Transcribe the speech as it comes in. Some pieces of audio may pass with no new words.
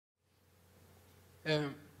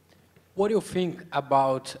Um, what do you think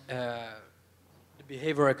about the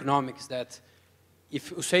behavioral economics that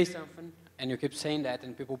if you say something and you keep saying that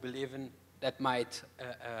and people believe in that might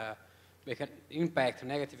make an impact, a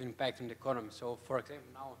negative impact on the economy? So, for example,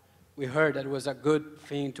 now we heard that it was a good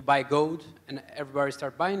thing to buy gold and everybody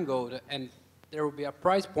start buying gold, and there will be a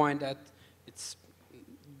price point that it's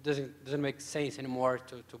doesn't make sense anymore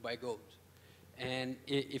to buy gold. And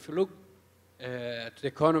if you look to the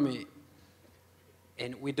economy,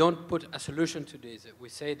 and we don't put a solution to this, we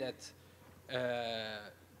say that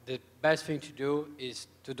the best thing to do is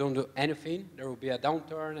to don't do anything. There will be a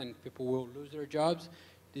downturn and people will lose their jobs.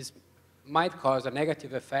 This might cause a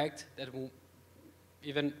negative effect that will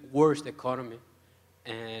even worse the economy.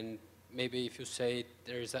 And maybe if you say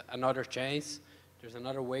there's another chance, there's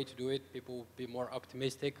another way to do it, people will be more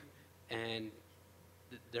optimistic, and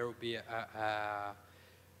there will be a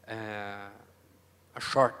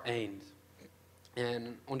short end.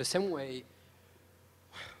 And on the same way,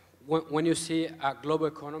 when you see a global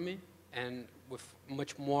economy and with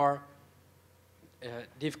much more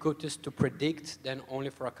difficulties to predict than only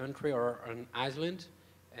for a country or an island,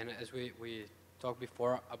 and as we talked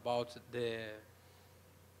before about the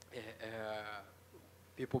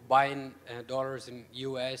people buying dollars in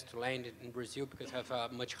US to lend in Brazil because have a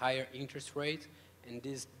much higher interest rate, and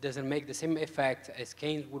this doesn't make the same effect as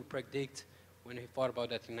Keynes would predict when he thought about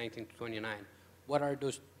that in 1929. What are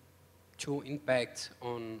those two impacts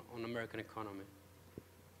on American economy?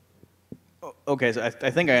 Okay, so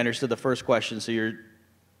I think I understood the first question. So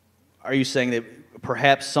are you saying that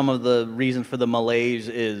perhaps some of the reason for the malaise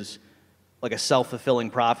is like a self-fulfilling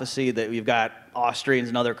prophecy, that we've got Austrians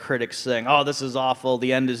and other critics saying, oh, this is awful,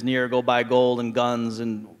 the end is near, go buy gold and guns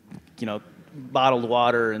and, you know, bottled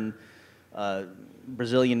water and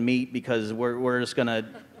Brazilian meat because we're just going to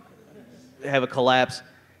have a collapse?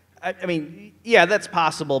 I mean, yeah, that's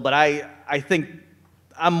possible, but I think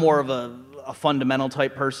I'm more of a fundamental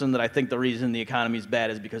type person, that I think the reason the economy is bad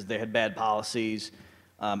is because they had bad policies.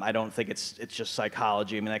 I don't think it's just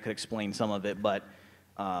psychology. I mean, that could explain some of it, but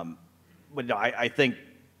no, I think,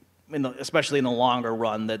 especially in the longer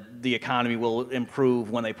run, that the economy will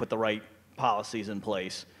improve when they put the right policies in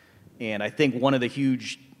place. And I think one of the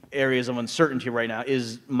huge areas of uncertainty right now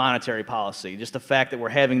is monetary policy. Just the fact that we're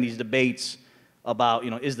having these debates about,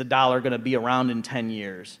 is the dollar going to be around in 10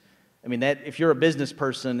 years? I mean, that if you're a business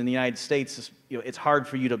person in the United States, it's hard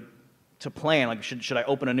for you to plan. Like, should I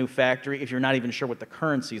open a new factory if you're not even sure what the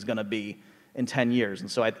currency is going to be in 10 years? And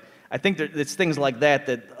so I think it's things like that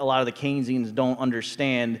a lot of the Keynesians don't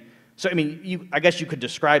understand. So, I mean, I guess you could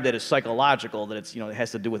describe that as psychological, that it's, it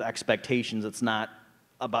has to do with expectations. It's not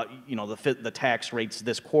about, the tax rates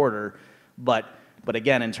this quarter. But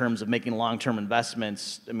again, in terms of making long-term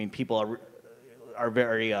investments, I mean, people are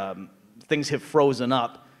very, things have frozen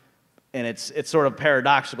up. And it's sort of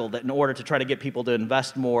paradoxical that in order to try to get people to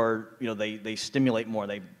invest more, they stimulate more,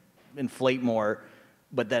 they inflate more,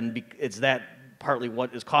 but then it's that partly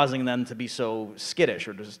what is causing them to be so skittish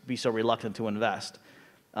or to be so reluctant to invest.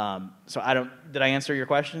 So did I answer your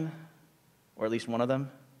question? Or at least one of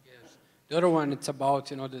them? Yes. The other one, it's about,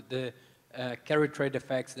 the carry trade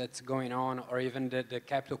effects that's going on, or even the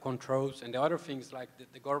capital controls, and the other things like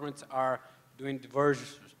the governments are doing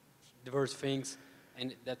diverse things,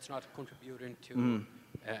 and that's not contributing to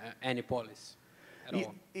any policy at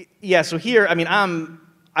all. Yeah, so here, I mean,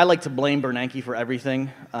 I like to blame Bernanke for everything.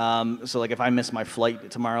 So like if I miss my flight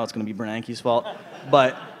tomorrow, it's going to be Bernanke's fault.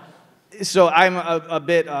 But, so I'm a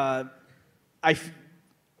bit,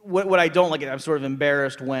 what I don't like, I'm sort of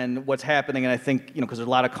embarrassed when what's happening, and I think, because there's a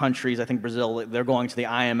lot of countries, I think Brazil, they're going to the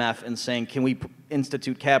IMF and saying, can we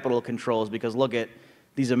institute capital controls? Because look at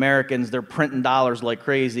these Americans, they're printing dollars like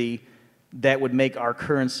crazy. That would make our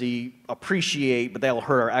currency appreciate, but that'll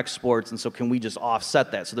hurt our exports, and so can we just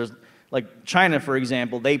offset that? So there's, like China, for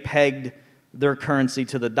example, they pegged their currency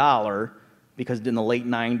to the dollar because in the late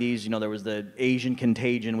 90s, there was the Asian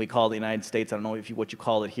contagion we call the United States. I don't know what you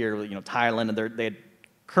call it here, Thailand, and they had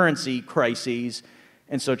currency crises,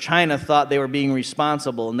 and so China thought they were being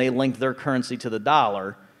responsible, and they linked their currency to the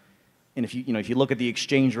dollar. And if you look at the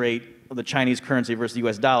exchange rate of the Chinese currency versus the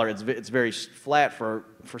U.S. dollar, it's very flat for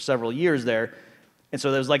several years there. And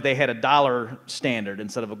so there's like they had a dollar standard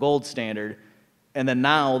instead of a gold standard. And then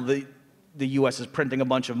now the U.S. is printing a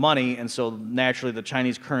bunch of money, and so naturally the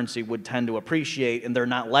Chinese currency would tend to appreciate, and they're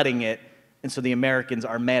not letting it. And so the Americans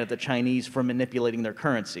are mad at the Chinese for manipulating their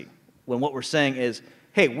currency. When what we're saying is,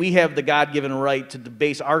 hey, we have the God-given right to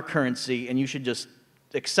debase our currency, and you should just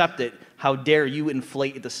accept it. How dare you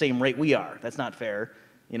inflate at the same rate we are? That's not fair.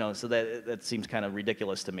 So that seems kind of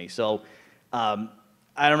ridiculous to me. So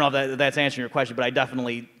I don't know if that's answering your question, but I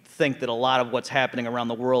definitely think that a lot of what's happening around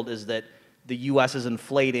the world is that the U.S. is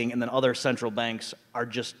inflating, and then other central banks are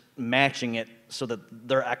just matching it so that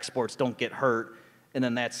their exports don't get hurt, and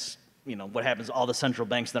then that's, you know, what happens to all the central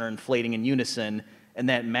banks that are inflating in unison, and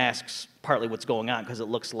that masks partly what's going on, because it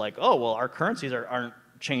looks like, oh, well, our currencies aren't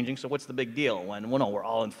changing, so what's the big deal? When, well, no, we're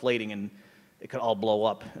all inflating, and it could all blow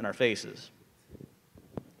up in our faces.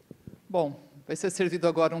 Bom, vai ser servido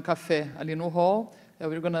agora café ali no hall.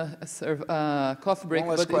 We're going to serve a coffee break.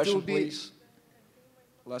 One last but question, it will be... please.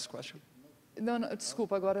 Last question. Não,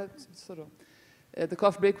 desculpa, agora estourou. The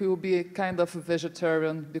coffee break will be kind of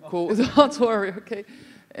vegetarian, because don't worry, ok?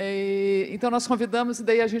 Então nós convidamos e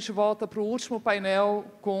daí a gente volta para o último painel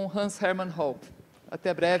com Hans Hermann Hoppe.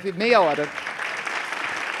 Até breve, meia hora.